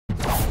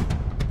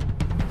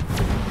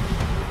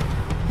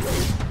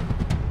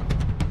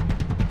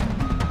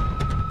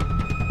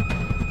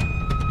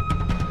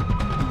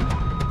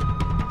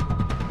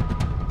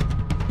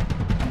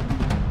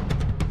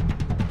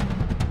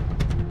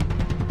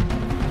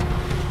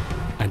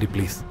Aunty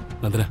please.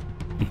 Nandana.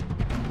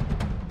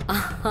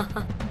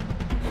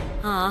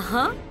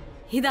 ആഹാ,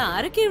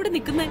 ഇതാരൊക്കെ ഇവിടെ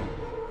നിക്കുന്നേ?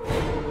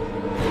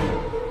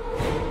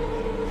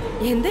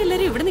 എന്താ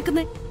എല്ലാരും ഇവിടെ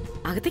നിക്കുന്നേ?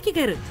 അകത്തേക്ക്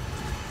കയറ്.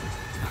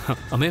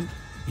 അമ്മേ,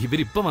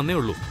 ഇവരിപ്പം വന്നേ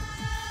ഉള്ളൂ.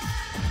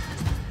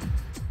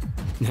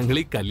 ഞങ്ങൾ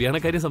ഈ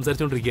കല്യാണക്കാര്യം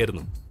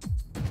സംസാരിച്ചോണ്ടിരിക്കുകയായിരുന്നു.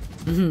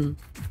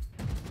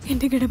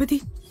 എന്റെ ഗണപതി,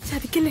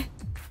 ചതിക്കല്ലേ.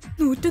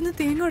 101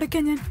 തേങ്ങ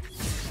ഉടയ്ക്കാൻ ഞാൻ.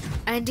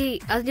 ആന്റി,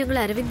 അത് ഞങ്ങൾ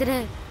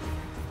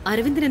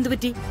അരവിന്ദന് എന്തു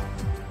പറ്റി?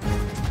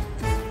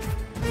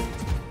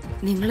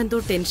 നിങ്ങളെന്തോ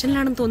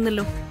ടെൻഷനിലാണെന്ന്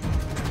തോന്നുന്നല്ലോ.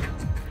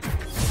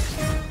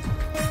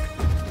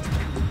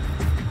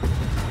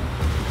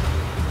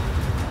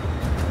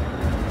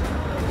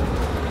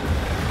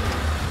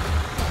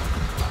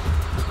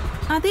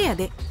 അതെ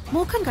അതെ,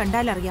 മുഖം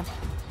കണ്ടാലറിയാം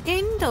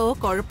എന്തോ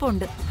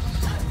കുഴപ്പമുണ്ട്.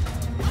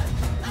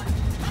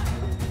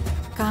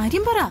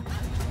 കാര്യം പറ,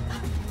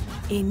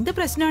 എന്ത്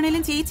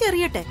പ്രശ്നമാണേലും ചേച്ചി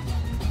അറിയട്ടെ.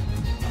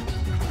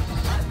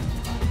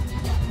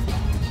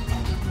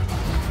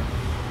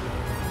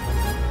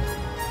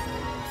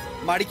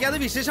 മടിക്കാതെ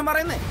വിശേഷം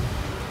പറയുന്നേ.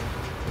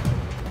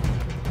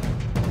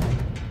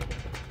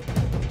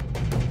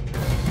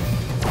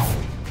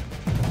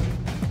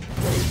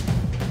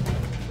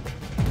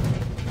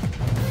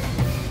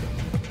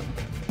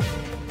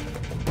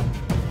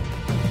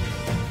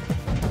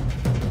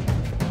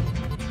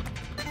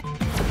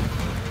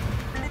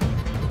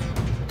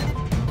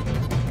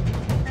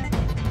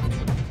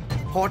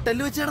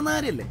 ഹോട്ടലിൽ വെച്ച് നടന്ന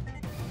കാര്യല്ലേ?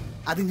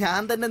 അത്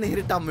ഞാൻ തന്നെ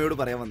നേരിട്ട് അമ്മയോട്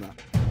പറയാൻ വന്ന.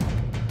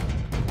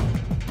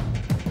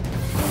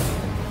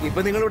 ഇപ്പൊ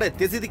നിങ്ങളിവിടെ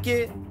എത്തിയ സ്ഥിതിക്ക്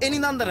ഇനി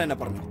നന്ദന എന്നെ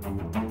പറഞ്ഞു.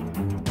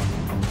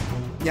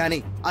 ഞാനേ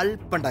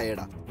അല്പം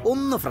ടയേർഡാ,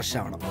 ഒന്ന് ഫ്രഷ്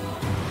ആവണം.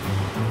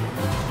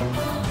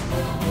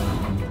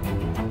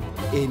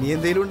 ഇനി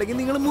എന്തേലും ഉണ്ടെങ്കിൽ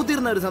നിങ്ങൾ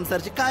മുതിർന്നവർ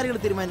സംസാരിച്ച് കാര്യങ്ങൾ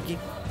തീരുമാനിക്കും.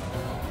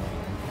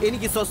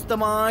 എനിക്ക്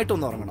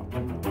സ്വസ്ഥമായിട്ടൊന്ന് ഉറങ്ങണം.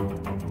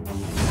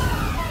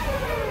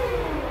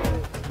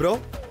 ബ്രോ,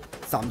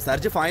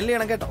 സംസാരിച്ച് ഫൈനൽ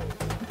ചെയ്യണം കേട്ടോ.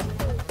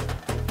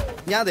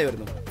 ഞാൻ ദേ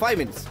വരുന്നു. 5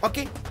 minutes.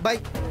 Okay, by.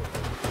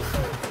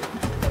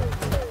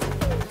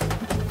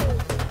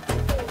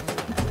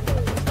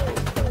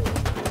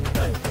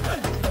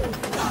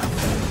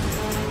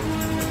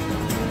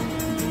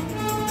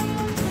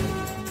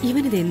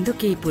 ഇവനിത്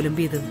എന്തൊക്കെയായി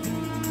പുലമ്പിയത്?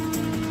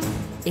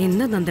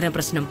 എന്താ നന്ദന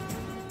പ്രശ്നം?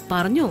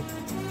 പറഞ്ഞോ.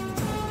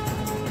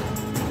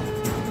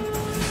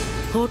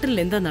 ഹോട്ടലിൽ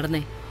എന്താ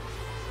നടന്നേ?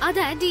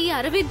 അത് ആന്റി, ഈ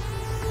അരവിന്ദ്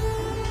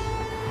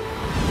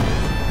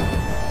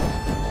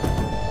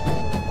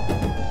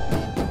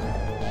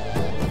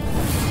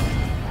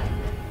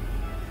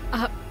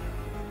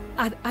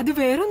അത്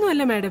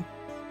വേറൊന്നുമല്ല മാഡം.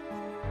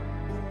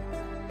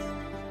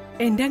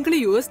 എന്റെ അങ്കിള്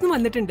US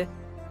വന്നിട്ടുണ്ട്.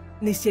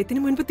 നിശ്ചയത്തിന്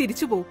മുൻപ്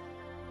തിരിച്ചു പോവും.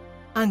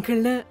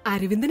 അങ്കിളിന്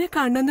അരവിന്ദനെ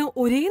കാണണമെന്ന്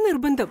ഒരേ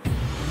നിർബന്ധം.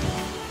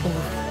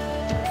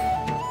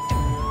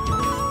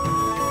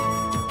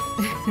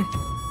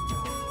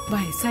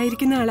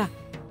 വയസ്സായിരിക്കുന്ന ആളാ.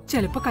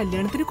 ചിലപ്പോ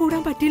കല്യാണത്തിന്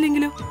കൂടാൻ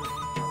പറ്റിയില്ലെങ്കിലോ?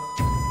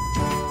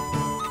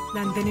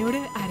 നന്ദനയോട്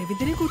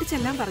അരവിന്ദനെ കൂട്ടി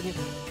ചെല്ലാൻ പറഞ്ഞു.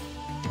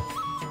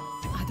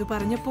 അത്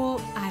പറഞ്ഞപ്പോ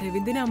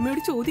അരവിന്ദന്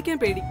അമ്മയോട് ചോദിക്കാൻ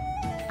പേടി.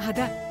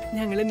 അതാ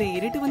ഞങ്ങള്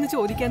നേരിട്ട് വന്ന്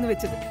ചോദിക്കാന്ന്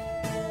വെച്ചത്.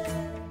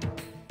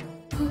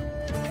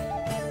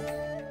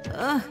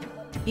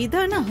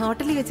 ഇതാണ്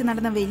ഹോട്ടലിൽ വെച്ച്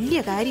നടന്ന വലിയ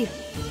കാര്യം.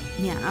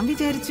 ഞാൻ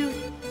വിചാരിച്ചു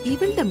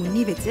ഇവളുടെ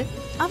മുന്നിൽ വെച്ച്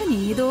അവൻ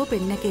ഏതോ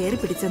പെണ്ണെ കയറി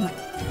പിടിച്ചെന്ന്.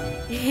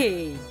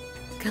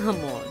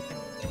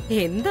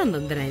 എന്താ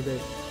നന്ദന ഇത്?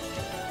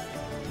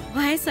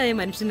 വയസ്സായ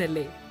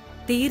മനുഷ്യനല്ലേ,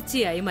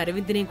 തീർച്ചയായും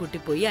അരവിന്ദനെയും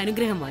കൂട്ടിപ്പോയി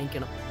അനുഗ്രഹം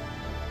വാങ്ങിക്കണം.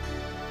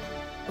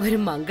 ഒരു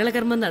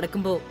മംഗളകർമ്മം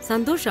നടക്കുമ്പോ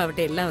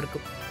സന്തോഷാവട്ടെ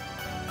എല്ലാവർക്കും.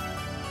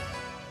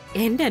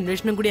 എന്റെ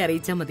അന്വേഷണം കൂടി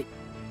അറിയിച്ചാ മതി.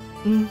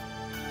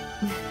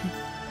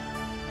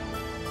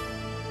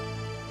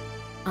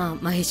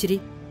 മഹേശ്വരി,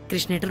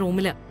 കൃഷ്ണേട്ട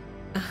റൂമിലാ.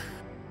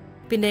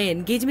 പിന്നെ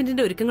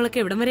എൻഗേജ്മെന്റിന്റെ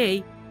ഒരുക്കങ്ങളൊക്കെ എവിടം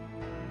വരെയായി?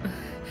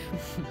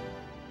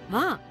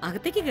 വാ,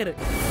 അകത്തേക്ക് കയറ്.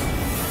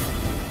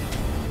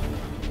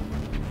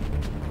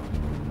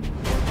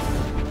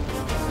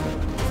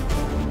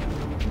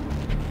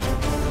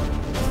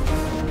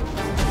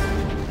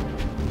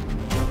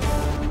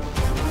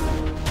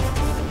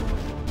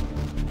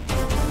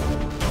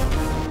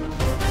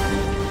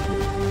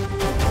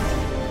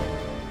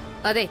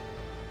 അതെ,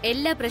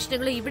 എല്ലാ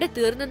പ്രശ്നങ്ങളും ഇവിടെ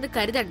തീർന്നെന്ന്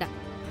കരുതണ്ട.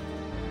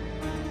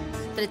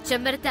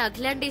 തൃച്ചംബരത്തെ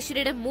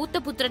അഖിലാണ്ടേശ്വരിയുടെ മൂത്ത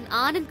പുത്രൻ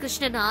ആനന്ദ്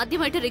കൃഷ്ണൻ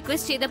ആദ്യമായിട്ട്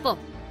റിക്വസ്റ്റ് ചെയ്തപ്പോ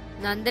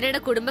നന്ദനയുടെ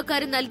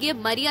കുടുംബക്കാരൻ നൽകിയ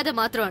മര്യാദ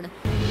മാത്രമാണ്.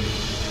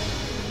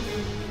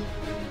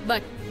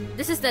 But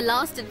this is the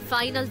last and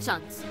final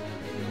chance.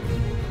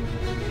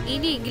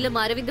 ഇനിയെങ്കിലും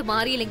അരവിന്ദ്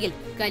മാറിയില്ലെങ്കിൽ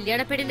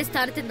കല്യാണപ്പെടിന്റെ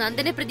സ്ഥാനത്ത്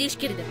നന്ദനെ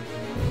പ്രതീക്ഷിക്കരുത്.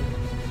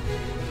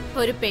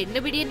 ഒരു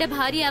പെണ്ണുപിടിയന്റെ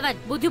ഭാര്യയാവാൻ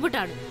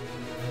ബുദ്ധിമുട്ടാണ്.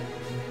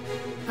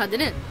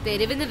 അതിന്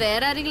തെരുവിന്ന്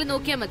വേറെ ആരെങ്കിലും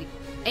നോക്കിയാ മതി.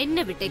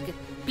 എന്നെ വിട്ടേക്ക്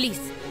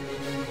പ്ലീസ്.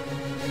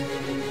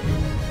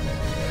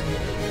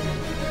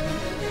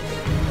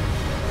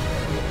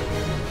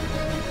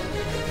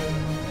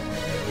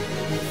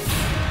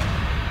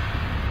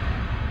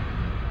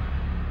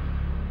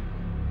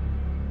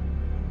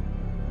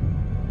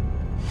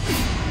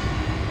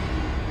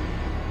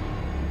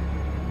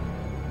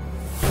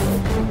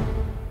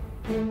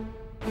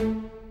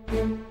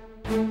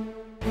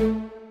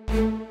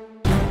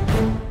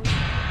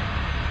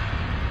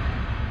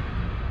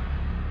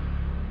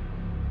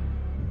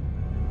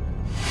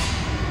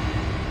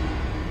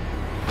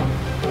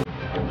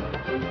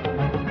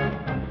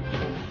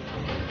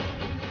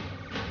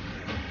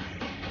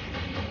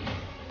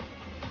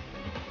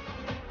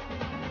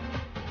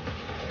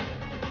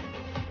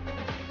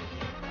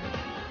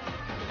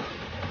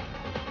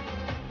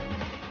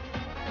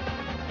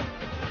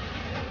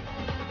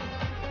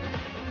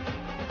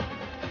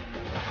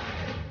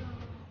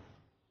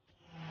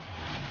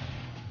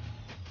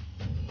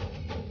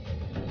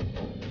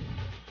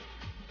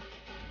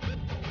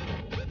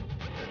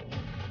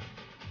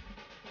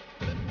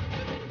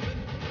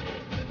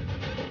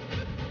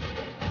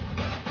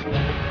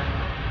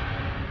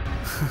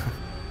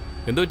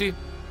 എന്തു പറ്റി?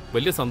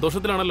 വലിയ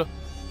സന്തോഷത്തിലാണല്ലോ.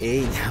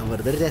 ഏയ്, ഞാൻ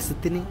വെറുതെ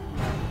രസത്തിന്.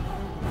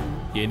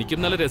 എനിക്കും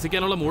നല്ല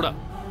രസിക്കാനുള്ള മൂടാ.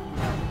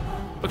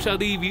 പക്ഷെ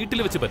അത് ഈ വീട്ടിൽ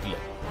വെച്ച് പറ്റില്ല.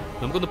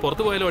 നമുക്കൊന്ന്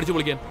പുറത്തു പോയാലോ അടിച്ചു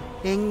പൊളിക്കാൻ?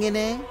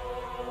 എങ്ങനെ?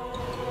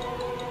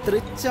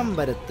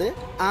 തൃച്ചംബരത്ത്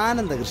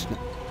ആനന്ദകൃഷ്ണൻ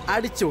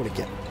അടിച്ചു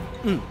പൊളിക്കാൻ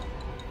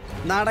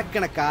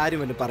നടക്കണ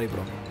കാര്യമെന്ന് പറയും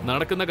ബ്രോ.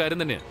 നടക്കുന്ന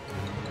കാര്യം തന്നെയാ.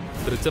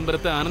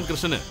 തൃച്ചംബരത്തെ ആനന്ദ്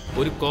കൃഷ്ണന്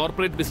ഒരു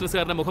കോർപ്പറേറ്റ്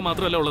ബിസിനസ്സുകാരന്റെ മുഖം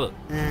മാത്രമല്ല ഉള്ളത്,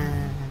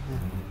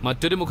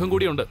 മറ്റൊരു മുഖം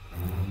കൂടിയുണ്ട്.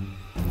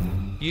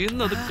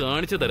 ഇന്നത്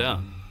കാണിച്ചു തരാ.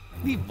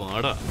 നീ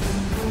വാടാ.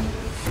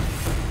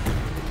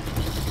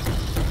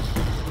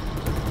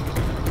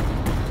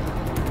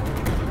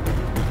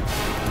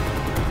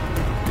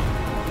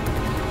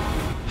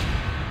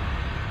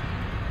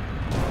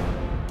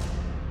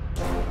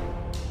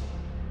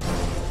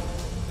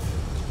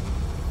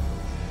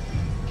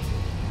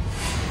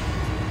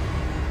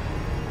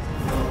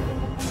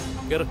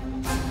 കേറ്.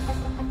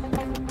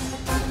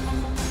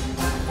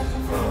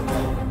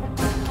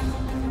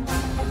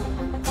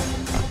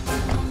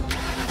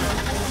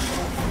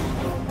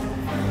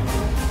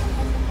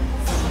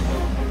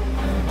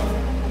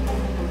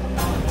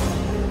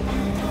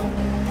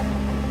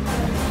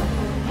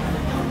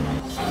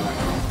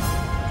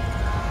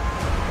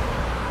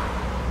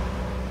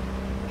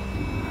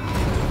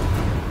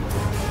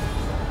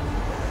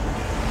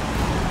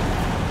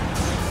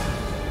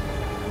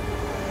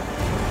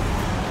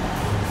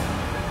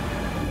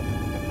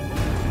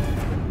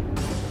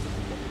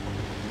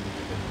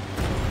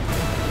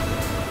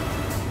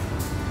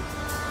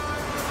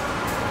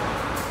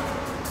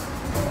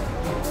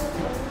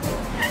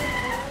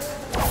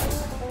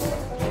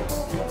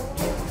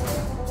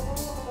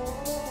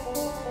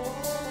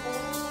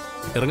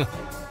 ഇറങ്ങ.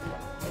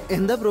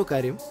 എന്താ ബ്രോ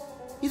കാര്യം?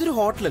 ഇതൊരു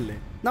ഹോട്ടലല്ലേ,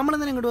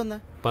 നമ്മളെന്താ ഇങ്ങോട്ട് വന്നേ?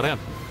 പറയാം,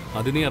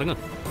 അത് നീ ഇറങ്ങ.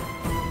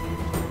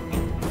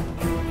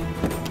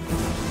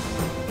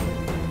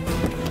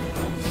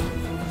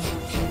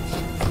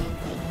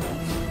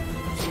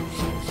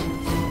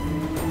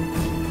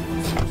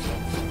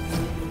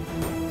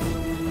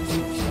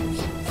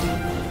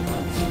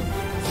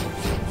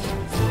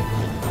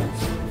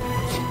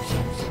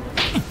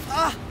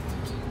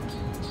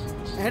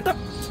 ഏട്ടാ,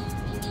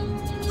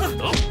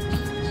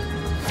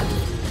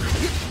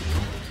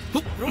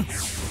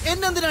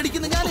 എന്നെന്തിനാ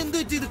അടിക്കുന്നത്? ഞാൻ എന്ത്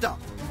ചെയ്തിട്ടാ?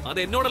 അത്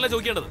എന്നോടല്ല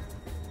ചോദിക്കേണ്ടത്,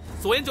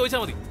 സ്വയം ചോദിച്ചാ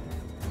മതി.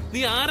 നീ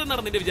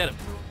ആരെന്നാണ് നിന്റെ വിചാരം?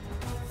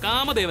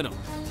 കാമദേവനോ?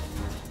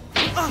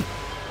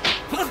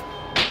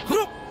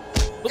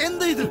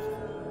 എന്താ ഇത്?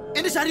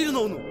 എന്റെ ശരീരം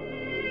തോന്നുന്നു.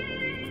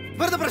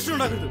 വെറുതെ പ്രശ്നം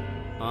ഉണ്ടാക്കരുത്.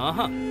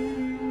 ആഹാ,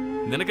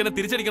 നിനക്കെന്നെ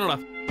തിരിച്ചടിക്കണോടാ?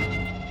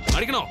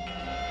 അടിക്കണോ?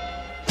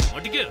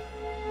 അടിക്കണോ?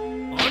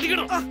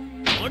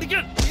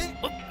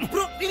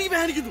 ബ്രോ, ഇനി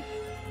വേദനിക്കുന്നു.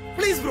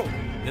 Please bro.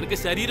 നിനക്ക്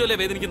ശരീരമല്ലേ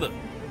വേദനിക്കുന്നത്,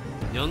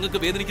 ഞങ്ങൾക്ക്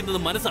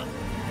വേദനിക്കുന്നത് മനസ്സാണ്.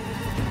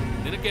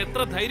 നിനക്ക്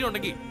എത്ര ധൈര്യം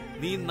ഉണ്ടെങ്കിൽ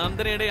നീ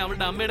നന്ദനയുടെ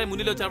അവളുടെ അമ്മയുടെ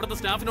മുന്നിൽ വെച്ച് അവിടുത്തെ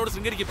സ്റ്റാഫിനോട്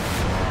ശൃംഗരിക്കും.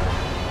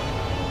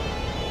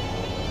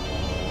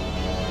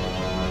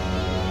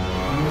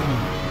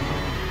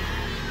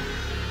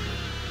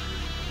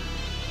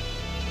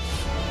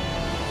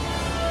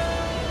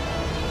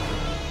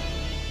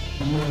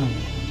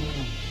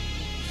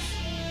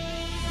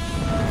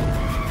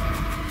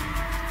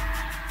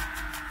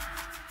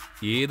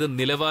 ഏത്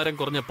നിലവാരം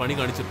കുറഞ്ഞ പണി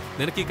കാണിച്ചു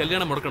നിനക്ക് ഈ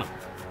കല്യാണം മുടക്കണം.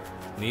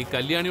 നീ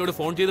കല്യാണിയോട്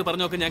ഫോൺ ചെയ്ത്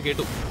പറഞ്ഞൊക്കെ ഞാൻ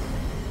കേട്ടു.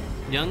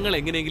 ഞങ്ങൾ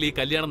എങ്ങനെയെങ്കിലും ഈ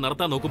കല്യാണം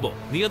നടത്താൻ നോക്കുമ്പോ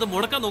നീ അത്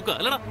മുടക്കാൻ നോക്കുക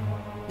അല്ലടാ?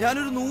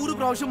 ഞാനൊരു 100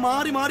 പ്രാവശ്യം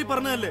മാറി മാറി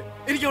പറഞ്ഞതല്ലേ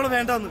എനിക്ക് അവളെ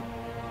വേണ്ടെന്ന്.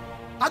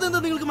 അതെന്താ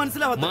നിങ്ങൾക്ക്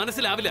മനസ്സിലാവാത്ത?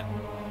 മനസ്സിലാവില്ല.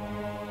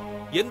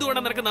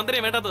 എന്തുകൊണ്ടാണ് നിനക്ക്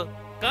നന്ദനെ വേണ്ടാത്തത്?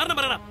 കാരണം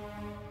പറയടാ,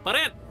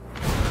 പറയാൻ.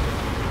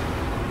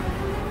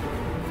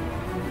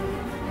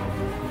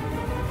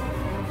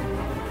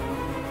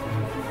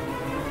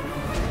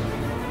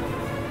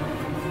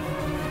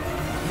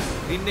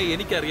 നിന്നെ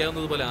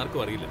എനിക്കറിയാവുന്നതുപോലെ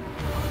ആർക്കും അറിയില്ല.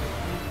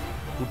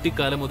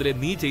 കുട്ടിക്കാലം മുതലേ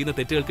നീ ചെയ്യുന്ന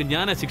തെറ്റുകൾക്ക്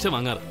ഞാനാ ശിക്ഷ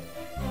വാങ്ങാറ്.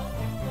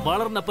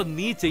 വളർന്നപ്പോ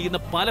നീ ചെയ്യുന്ന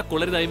പല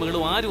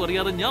കൊള്ളരുതായ്മകളും ആരും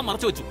അറിയാതെ ഞാൻ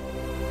മറച്ചു വെച്ചു.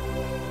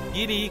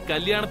 ഇനി ഈ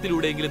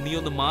കല്യാണത്തിലൂടെയെങ്കിലും നീ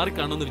ഒന്ന്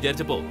മാറിക്കാണോന്ന്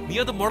വിചാരിച്ചപ്പോ നീ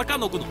അത് മുടക്കാൻ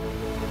നോക്കുന്നു.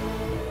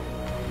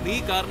 നീ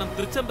കാരണം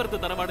തൃച്ചംബരത്ത്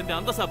തറവാടിന്റെ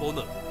അന്തസ്സാ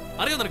പോകുന്നത്,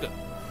 അറിയോ നിനക്ക്?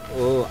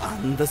 ഓ,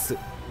 അന്തസ്.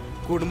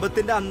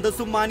 കുടുംബത്തിന്റെ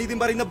അന്തസ്സും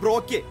മാന്യതയും പറയുന്ന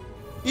ബ്രോക്ക്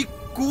ഈ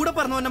കൂടെ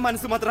പറഞ്ഞവന്റെ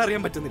മനസ്സ് മാത്രം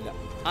അറിയാൻ പറ്റുന്നില്ല.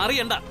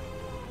 അറിയണ്ട.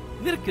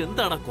 നിനക്ക്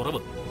എന്താണ്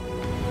കുറവ്?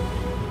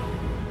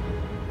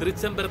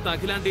 തൃച്ചംബരത്ത്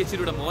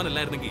അഖിലാണ്ടേശ്വരിയുടെ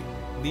മോനല്ലായിരുന്നെങ്കിൽ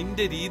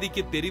നിന്റെ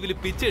രീതിക്ക് തെരുവിൽ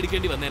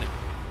പിച്ചെടുക്കേണ്ടി വന്നേനെ.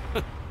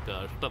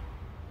 കഷ്ടം.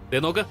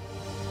 നോക്ക്,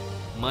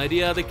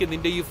 മര്യാദയ്ക്ക്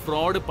നിന്റെ ഈ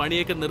ഫ്രോഡ്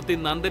പണിയൊക്കെ നിർത്തി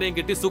നന്ദനയും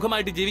കെട്ടി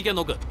സുഖമായിട്ട് ജീവിക്കാൻ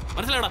നോക്ക്.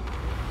 മനസ്സിലാടാ?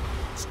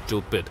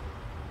 സ്റ്റുപ്പിഡ്.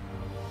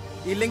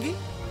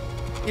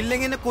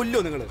 ഇല്ലെങ്കിൽ എന്നെ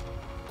കൊല്ലോ. നിങ്ങള്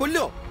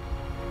കൊല്ലോ.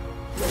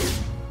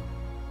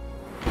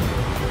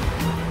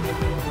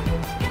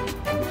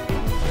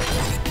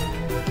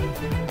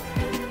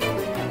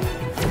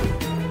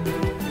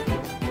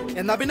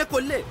 എന്നാ പിന്നെ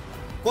കൊല്ലേ.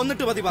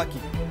 കൊന്നിട്ട് മതി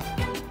ബാക്കി.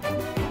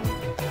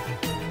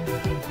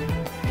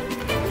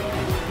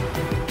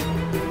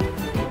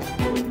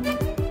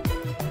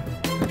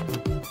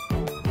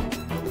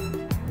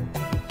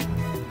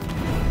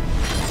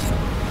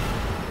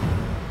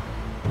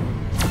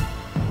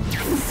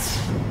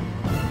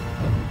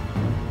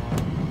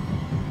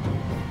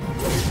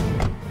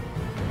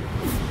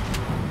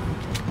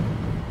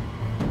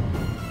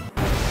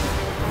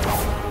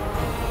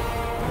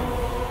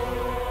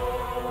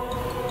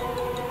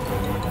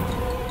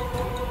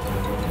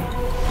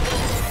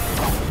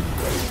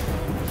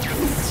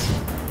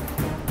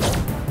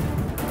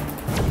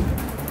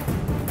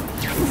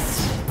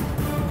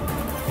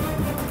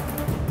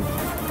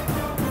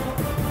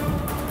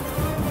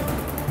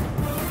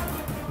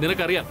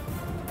 നിനക്കറിയാം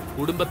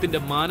കുടുംബത്തിന്റെ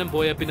മാനം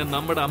പോയാൽ പിന്നെ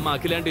നമ്മുടെ അമ്മ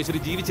അഖിലാണ്ടേശ്വരി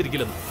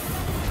ജീവിച്ചിരിക്കില്ലെന്ന്.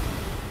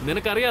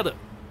 നിനക്കറിയാതെ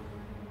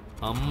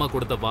അമ്മ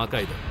കൊടുത്ത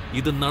വാക്കായത്.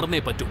 ഇത് നടന്നേ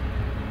പറ്റൂ.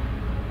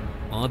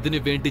 അതിനു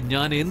വേണ്ടി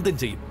ഞാൻ എന്തും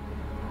ചെയ്യും.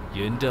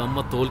 എന്റെ അമ്മ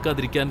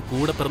തോൽക്കാതിരിക്കാൻ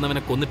കൂടെ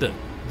പിറന്നവനെ കൊന്നിട്ട്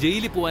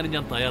ജയിലിൽ പോവാനും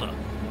ഞാൻ തയ്യാറാണ്.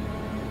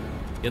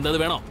 എന്താ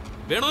വേണോ?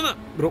 വേണോന്ന്?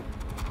 ബ്രോ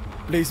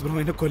പ്ലീസ് ബ്രോ,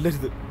 എന്നെ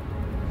കൊല്ലരുത്.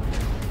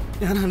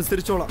 ഞാൻ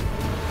അനുസരിച്ചോളാം.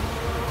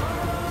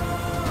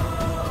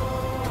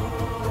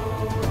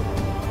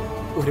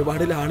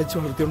 ഒരുപാട് ലാളിച്ചു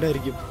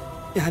വളർത്തിയോണ്ടായിരിക്കും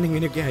ഞാൻ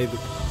ഇങ്ങനെയൊക്കെ ആയത്.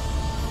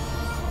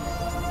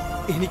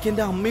 എനിക്ക്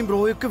എന്റെ അമ്മയും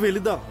ബ്രോയൊക്കെ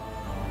വലുതാ.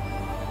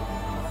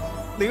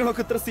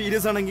 നിങ്ങളൊക്കെ ഇത്ര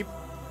സീരിയസ് ആണെങ്കിൽ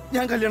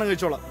ഞാൻ കല്യാണം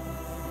കഴിച്ചോളാം.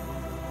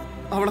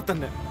 അവളെ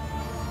തന്നെ.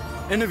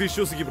 എന്നെ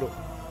വിശ്വസിക്കും ബ്രോ,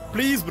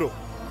 പ്ലീസ് ബ്രോ.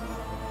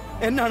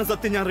 എന്നാണ്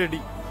സത്യം, ഞാൻ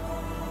റെഡി.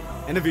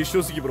 എന്നെ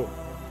വിശ്വസിക്കും bro,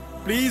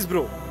 please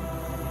bro.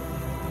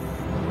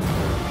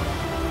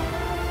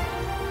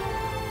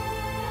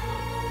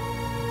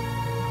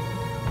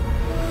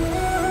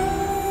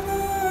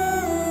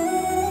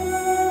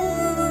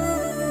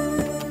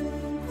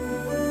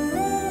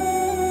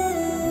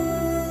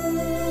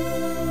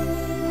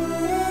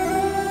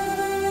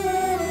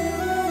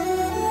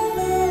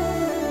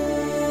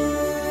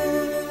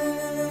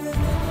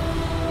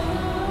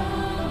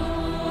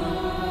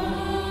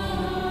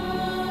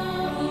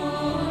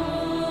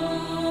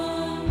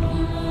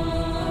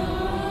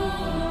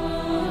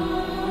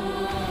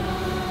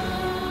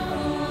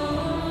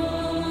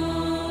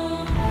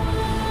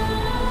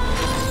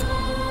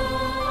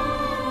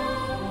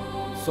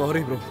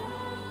 Sorry bro,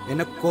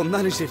 എന്നെ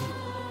കൊന്നാലും ശരി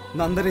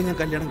നന്ദനെ ഞാൻ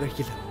കല്യാണം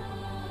കഴിക്കില്ല.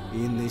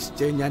 ഈ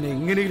നിശ്ചയം ഞാൻ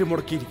എങ്ങനെയെങ്കിലും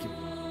മുടക്കിയിരിക്കും.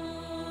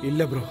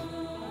 ഇല്ല ബ്രോ,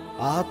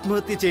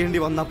 ആത്മഹത്യ ചെയ്യേണ്ടി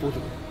വന്നാൽ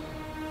പോലും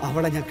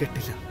അവളെ ഞാൻ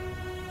കെട്ടില്ല.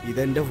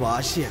 ഇതെന്റെ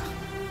വാശിയാ.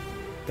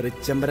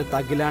 തൃച്ചംബരത്ത്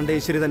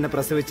അഖിലാണ്ടേശ്വരി തന്നെ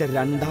പ്രസവിച്ച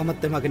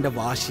രണ്ടാമത്തെ മകന്റെ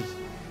വാശി.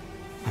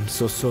 I am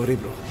so sorry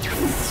bro.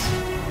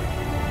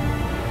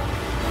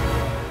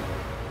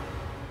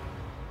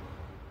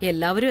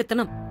 എല്ലാവരും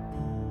എത്തണം.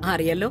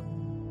 അറിയല്ലോ,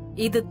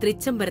 ഇത്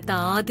തൃച്ചംബരത്തെ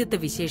ആദ്യത്തെ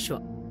വിശേഷമാ.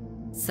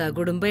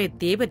 സകുടുംബം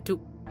എത്തിയേ പറ്റൂ.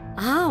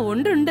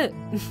 ഉണ്ട്.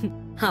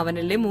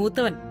 അവനല്ലേ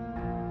മൂത്തവൻ.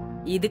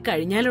 ഇത്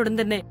കഴിഞ്ഞാലുടൻ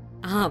തന്നെ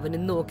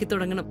അവനും നോക്കി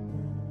തുടങ്ങണം.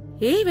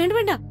 ഏയ്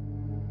വേണ്ട,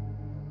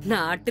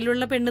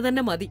 നാട്ടിലുള്ള പെണ്ണ്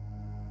തന്നെ മതി.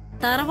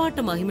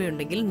 തറവാട്ട്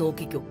മഹിമയുണ്ടെങ്കിൽ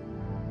നോക്കിക്കോ.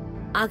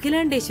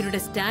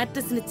 അഖിലാണ്ടേശ്വരിയുടെ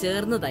സ്റ്റാറ്റസിന്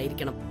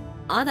ചേർന്നതായിരിക്കണം.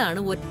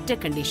 അതാണ് ഒറ്റ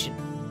കണ്ടീഷൻ.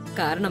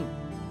 കാരണം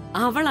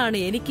അവളാണ്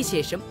എനിക്ക്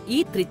ശേഷം ഈ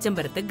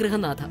തൃച്ചംബരത്തെ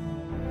ഗൃഹനാഥ.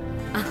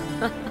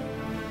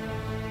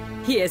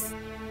 യെസ്.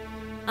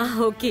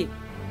 ഓക്കെ.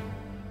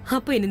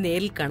 അപ്പൊ ഇനി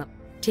നേരിൽ കാണാം.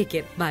 Take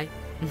care. ബൈ.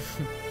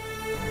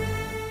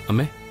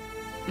 അമ്മേ,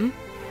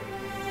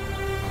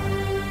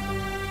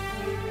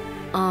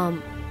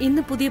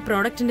 ഇന്ന് പുതിയ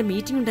പ്രോഡക്റ്റിന്റെ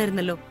മീറ്റിംഗ്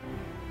ഉണ്ടായിരുന്നല്ലോ.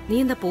 നീ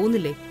എന്താ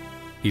പോകുന്നില്ലേ?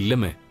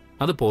 ഇല്ലമ്മേ,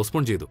 അത്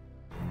പോസ്റ്റ്പോൺ ചെയ്തു.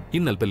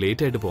 ഇന്നൽപ്പം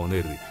ലേറ്റ് ആയിട്ട് പോകാൻ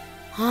കരുതി.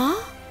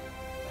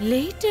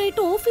 ലേറ്റ്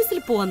ആയിട്ട് ഓഫീസിൽ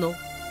പോവാന്നോ?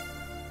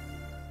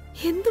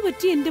 എന്തു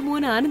പറ്റി എന്റെ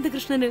മോൻ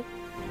ആനന്ദകൃഷ്ണന്?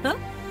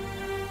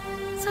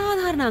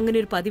 സാധാരണ അങ്ങനെ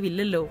ഒരു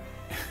പതിവില്ലല്ലോ.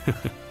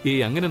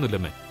 ഏയ്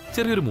അങ്ങനെയൊന്നുമില്ലമ്മേ,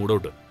 ചെറിയൊരു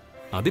മൂഡൌട്ട്.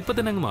 അതിപ്പോ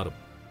തന്നെ അങ്ങ് മാറും.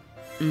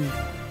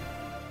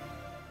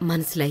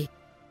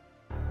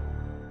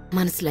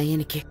 മനസ്സിലായി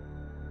എനിക്ക്.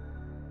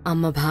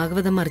 അമ്മ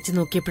ഭാഗവതം മറിച്ചു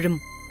നോക്കിയപ്പോഴും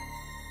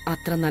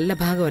അത്ര നല്ല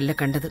ഭാഗമല്ല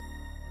കണ്ടത്.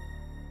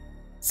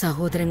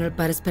 സഹോദരങ്ങൾ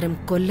പരസ്പരം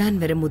കൊല്ലാൻ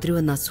വരെ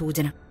മുതിരുവെന്ന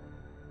സൂചന.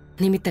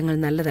 നിമിത്തങ്ങൾ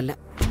നല്ലതല്ല.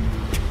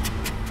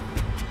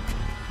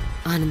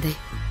 ആനന്ദേ,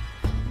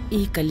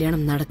 ഈ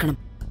കല്യാണം നടക്കണം.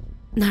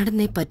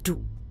 നടന്നേ പറ്റൂ.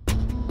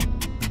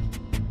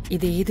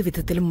 ഇതേത്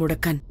വിധത്തിലും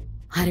മുടക്കാൻ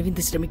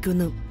അരവിന്ദ്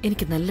ശ്രമിക്കുമെന്ന്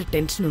എനിക്ക് നല്ല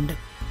ടെൻഷനുണ്ട്.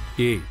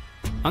 ഏയ്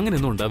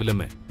അങ്ങനെയൊന്നും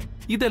ഉണ്ടാവില്ലമ്മേ.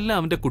 ഇതെല്ലാം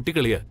അവന്റെ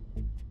കുട്ടികളിയാ.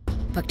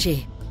 പക്ഷേ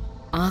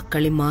ആ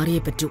കളി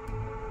മാറിയേ പറ്റൂ.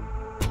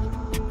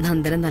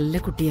 നന്ദന നല്ല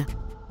കുട്ടിയാ.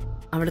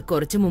 അവള്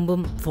കുറച്ചു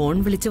മുമ്പും ഫോൺ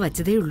വിളിച്ച്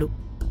വച്ചതേയുള്ളൂ.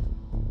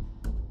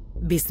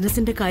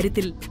 ബിസിനസിന്റെ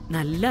കാര്യത്തിൽ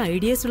നല്ല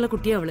ഐഡിയാസ് ഉള്ള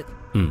കുട്ടിയാ അവള്.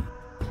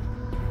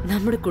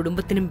 നമ്മുടെ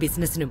കുടുംബത്തിനും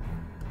ബിസിനസിനും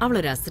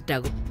അവളൊരു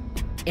അസറ്റാകും.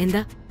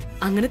 എന്താ,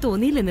 അങ്ങനെ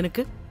തോന്നിയില്ലേ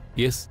നിനക്ക്?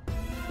 യെസ്,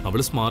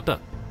 അവള് സ്മാർട്ടാ.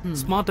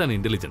 Smart and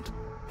intelligent.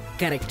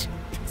 Correct,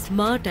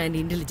 smart and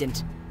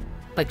intelligent.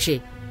 പക്ഷേ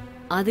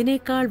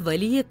അതിനേക്കാൾ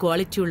വലിയ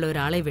ക്വാളിറ്റി ഉള്ള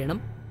ഒരാളെ വേണം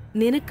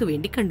നിനക്ക്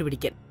വേണ്ടി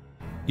കണ്ടുപിടിക്കാൻ.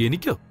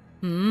 എനിക്കോ?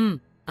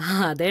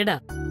 അതേടാ.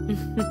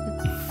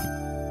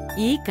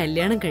 ഈ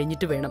കല്യാണം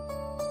കഴിഞ്ഞിട്ട് വേണം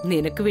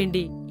നിനക്ക്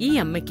വേണ്ടി ഈ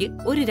അമ്മയ്ക്ക്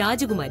ഒരു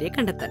രാജകുമാരിയെ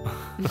കണ്ടെത്താൻ.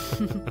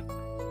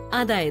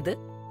 അതായത്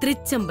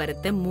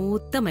തൃച്ചംബരത്തെ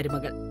മൂത്ത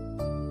മരുമകൾ,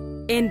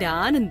 എന്റെ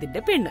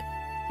ആനന്ദിന്റെ പെണ്ണ്.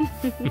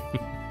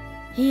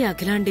 ഈ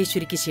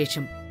അഖിലാണ്ടേശ്വരിക്ക്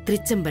ശേഷം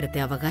തൃച്ചംബരത്തെ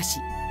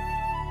അവകാശി.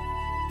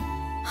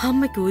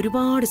 അമ്മയ്ക്ക്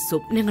ഒരുപാട്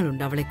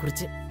സ്വപ്നങ്ങളുണ്ട്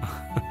അവളെക്കുറിച്ച്.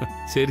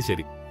 ശരി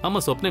ശരി, അമ്മ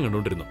സ്വപ്നം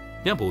കണ്ടോണ്ടിരുന്നു.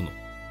 ഞാൻ പോകുന്നു.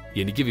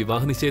 എനിക്ക്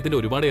വിവാഹ നിശ്ചയത്തിന്റെ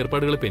ഒരുപാട്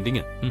ഏർപ്പാടുകൾ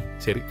പെൻഡിങ്.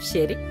 ശരി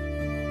ശരി.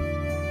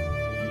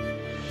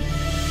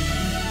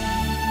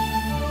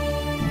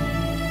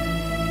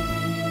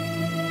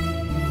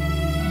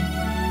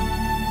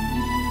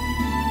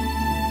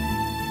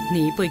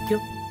 നീ പൊയ്ക്കോ.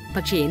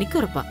 പക്ഷെ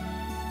എനിക്കുറപ്പാ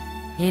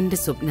എന്റെ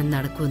സ്വപ്നം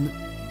നടക്കുമെന്ന്.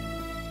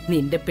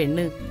 നിന്റെ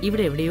പെണ്ണ്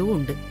ഇവിടെ എവിടെയോ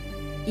ഉണ്ട്.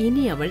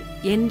 ഇനി അവൾ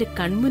എന്റെ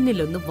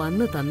കൺമുന്നിലൊന്ന്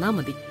വന്നു തന്നാ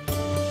മതി.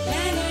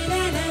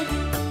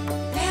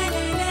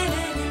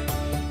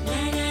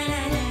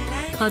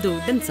 അത്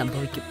ഉടൻ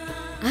സംഭവിക്കും.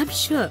 I am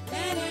sure.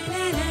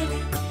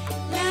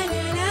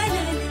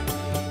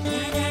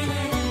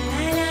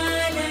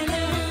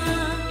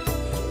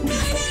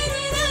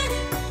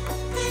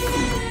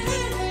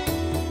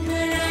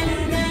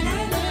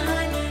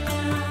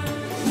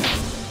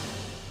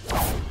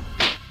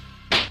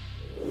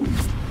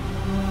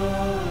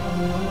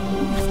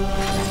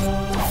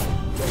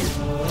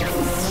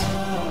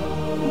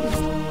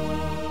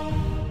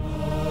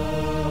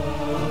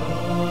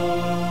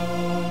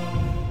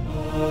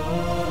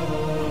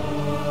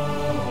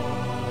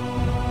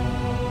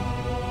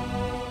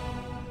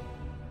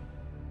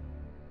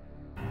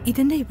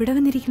 ഇതെന്താ ഇവിടെ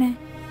വന്നിരിക്കണേ?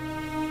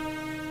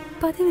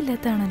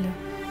 പതിവില്ലാത്താണല്ലോ.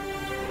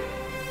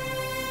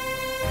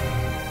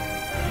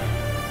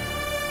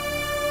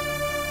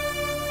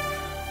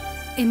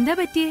 എന്താ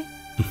പറ്റിയേ?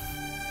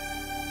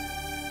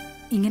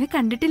 ഇങ്ങനെ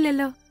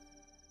കണ്ടിട്ടില്ലല്ലോ.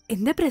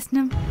 എന്താ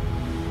പ്രശ്നം?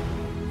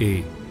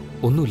 ഏയ്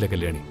ഒന്നുമില്ല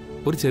കല്യാണി,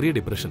 ഒരു ചെറിയ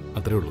ഡിപ്രഷൻ,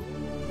 അത്രേ ഉള്ളൂ.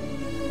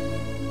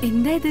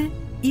 എന്താ ഇത്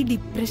ഈ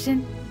ഡിപ്രഷൻ?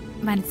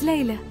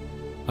 മനസ്സിലായില്ല.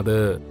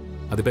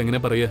 അതിപ്പോ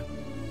എങ്ങനെ പറയാ,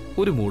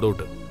 ഒരു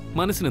മൂഡൌട്ട്,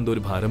 മനസ്സിനെന്തോ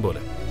ഒരു ഭാരം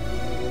പോലെ.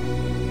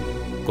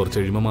 കുറച്ച്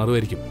കഴിയുമ്പോ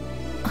മാറുമായിരിക്കും.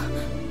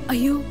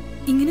 അയ്യോ,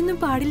 ഇങ്ങനൊന്നും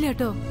പാടില്ല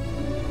കേട്ടോ.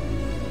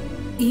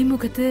 ഈ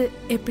മുഖത്ത്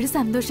എപ്പോഴും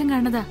സന്തോഷം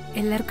കാണുന്നതാ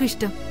എല്ലാവർക്കും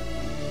ഇഷ്ടം.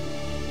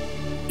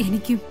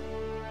 എനിക്കും.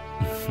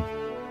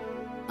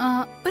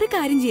 ഒരു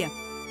കാര്യം ചെയ്യാം,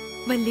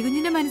 വല്യ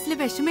കുഞ്ഞിന്റെ മനസ്സിലെ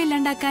വിഷമം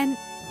ഇല്ലാണ്ടാക്കാൻ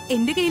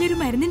എന്റെ കയ്യിലൊരു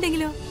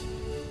മരുന്നുണ്ടെങ്കിലോ?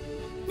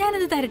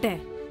 ഞാനത് തരട്ടെ.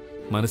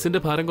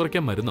 മനസ്സിന്റെ ഭാരം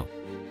കുറയ്ക്കാൻ മരുന്നോ?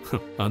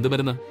 അത്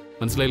മരുന്നാ?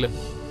 മനസ്സിലായില്ല.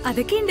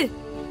 അതൊക്കെയുണ്ട്.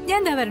 ഞാൻ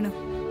എന്താ വരണു.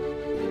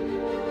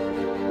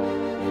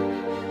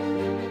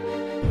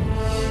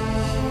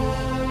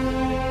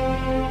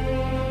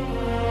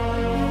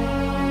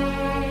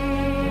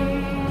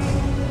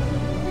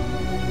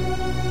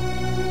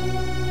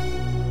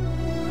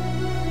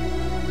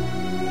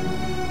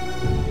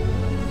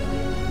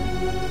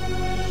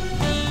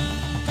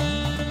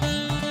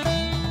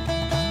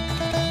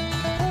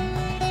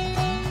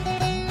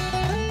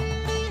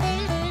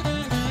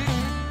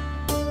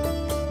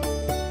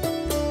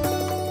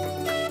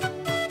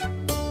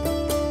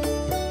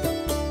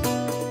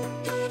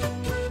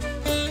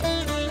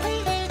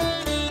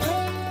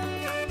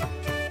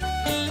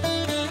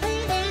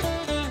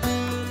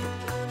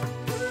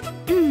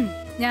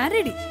 ഞാൻ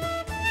റെഡി.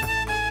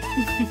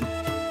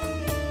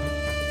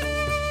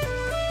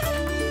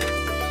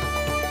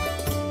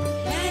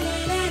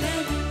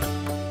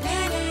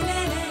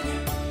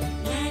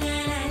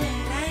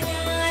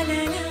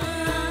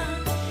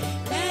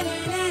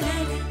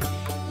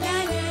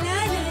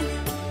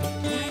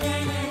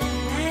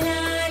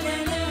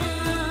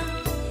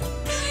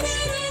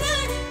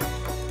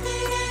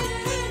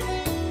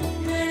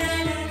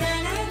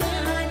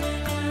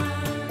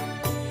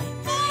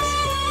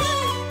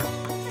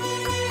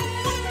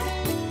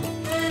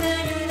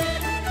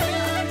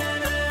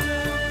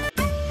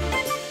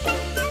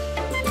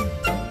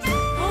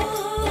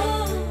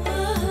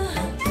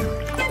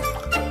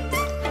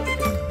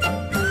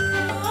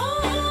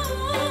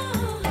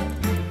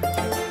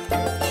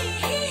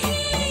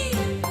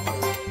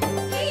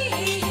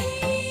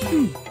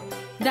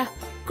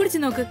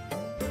 നോക്ക്.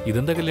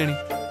 ഇതെന്താ കല്യാണി?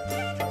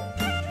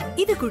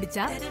 ഇത്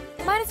കുടിച്ചാ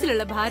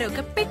മനസ്സിലുള്ള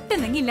ഭാരമൊക്കെ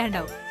പെട്ടെന്ന്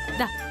ഇല്ലാണ്ടാവും.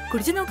 ദാ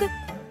കുടിച്ചു നോക്ക്.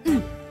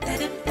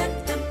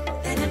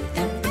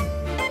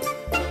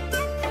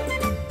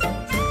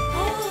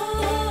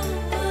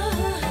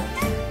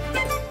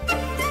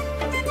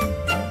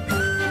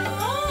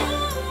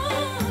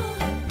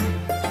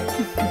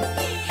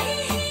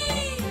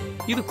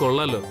 ഇത്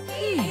കൊള്ളാലോ,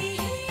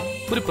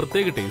 ഒരു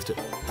പ്രത്യേക ടേസ്റ്റ്.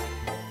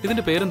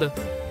 ഇതിന്റെ പേരെന്താ?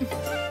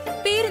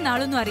 പേര്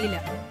നാളൊന്നും അറിയില്ല,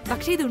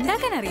 പക്ഷെ ഇത്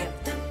ഉണ്ടാക്കാൻ അറിയാം.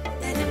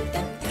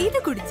 ഇത്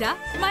കുടിച്ചാ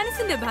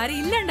മനസ്സിന്റെ ഭാരം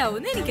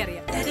ഇല്ലാണ്ടാവും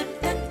എനിക്കറിയാം.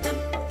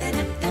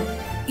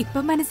 ഇപ്പൊ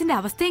മനസ്സിന്റെ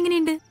അവസ്ഥ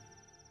എങ്ങനെയുണ്ട്?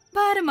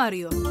 ഭാരം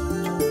മാറിയോ?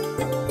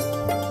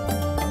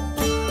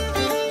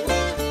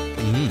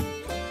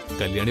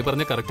 കല്യാണി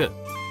പറഞ്ഞ കറക്റ്റ്.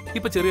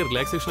 ഇപ്പൊ ചെറിയ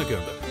റിലാക്സേഷൻ ഒക്കെ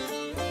ഉണ്ട്,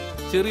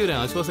 ചെറിയൊരു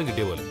ആശ്വാസം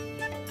കിട്ടിയ പോലെ.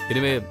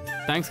 Anyway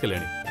thanks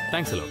Kalyani,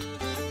 thanks a lot.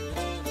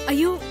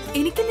 അയ്യോ,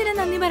 എനിക്കെന്തിനാ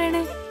നന്ദി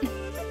പറയണേ?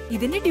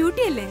 ഇതിന്റെ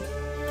ഡ്യൂട്ടി അല്ലേ.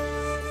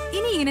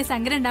 ഇനി ഇങ്ങനെ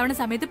സങ്കടം ഉണ്ടാവുന്ന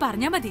സമയത്ത്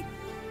പറഞ്ഞാ മതി,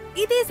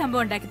 ഇതേ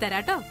സംഭവം ഉണ്ടാക്കി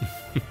തരാട്ടോ.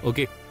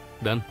 Okay,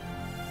 done.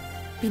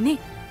 പിന്നെ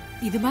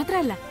ഇത്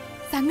മാത്രല്ല,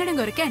 സങ്കടം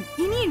കുറയ്ക്കാൻ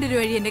ഇനിയുണ്ടൊരു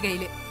വഴി എന്റെ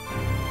കയ്യില്.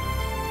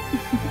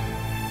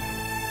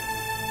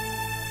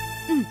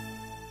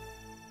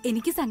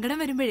 എനിക്ക് സങ്കടം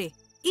വരുമ്പോഴേ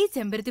ഈ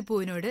ചെമ്പരത്തി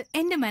പൂവിനോട്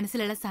എന്റെ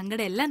മനസ്സിലുള്ള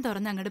സങ്കടം എല്ലാം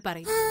തുറന്ന് അങ്ങോട്ട്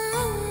പറയും.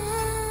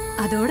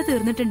 അതോടെ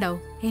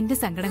തീർന്നിട്ടുണ്ടാവും എന്റെ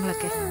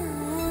സങ്കടങ്ങളൊക്കെ.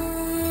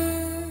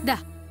 ദാ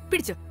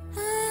പിടിച്ചോ,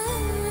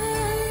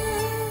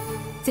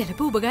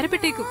 ചിലപ്പോ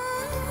ഉപകാരപ്പെട്ടേക്കും.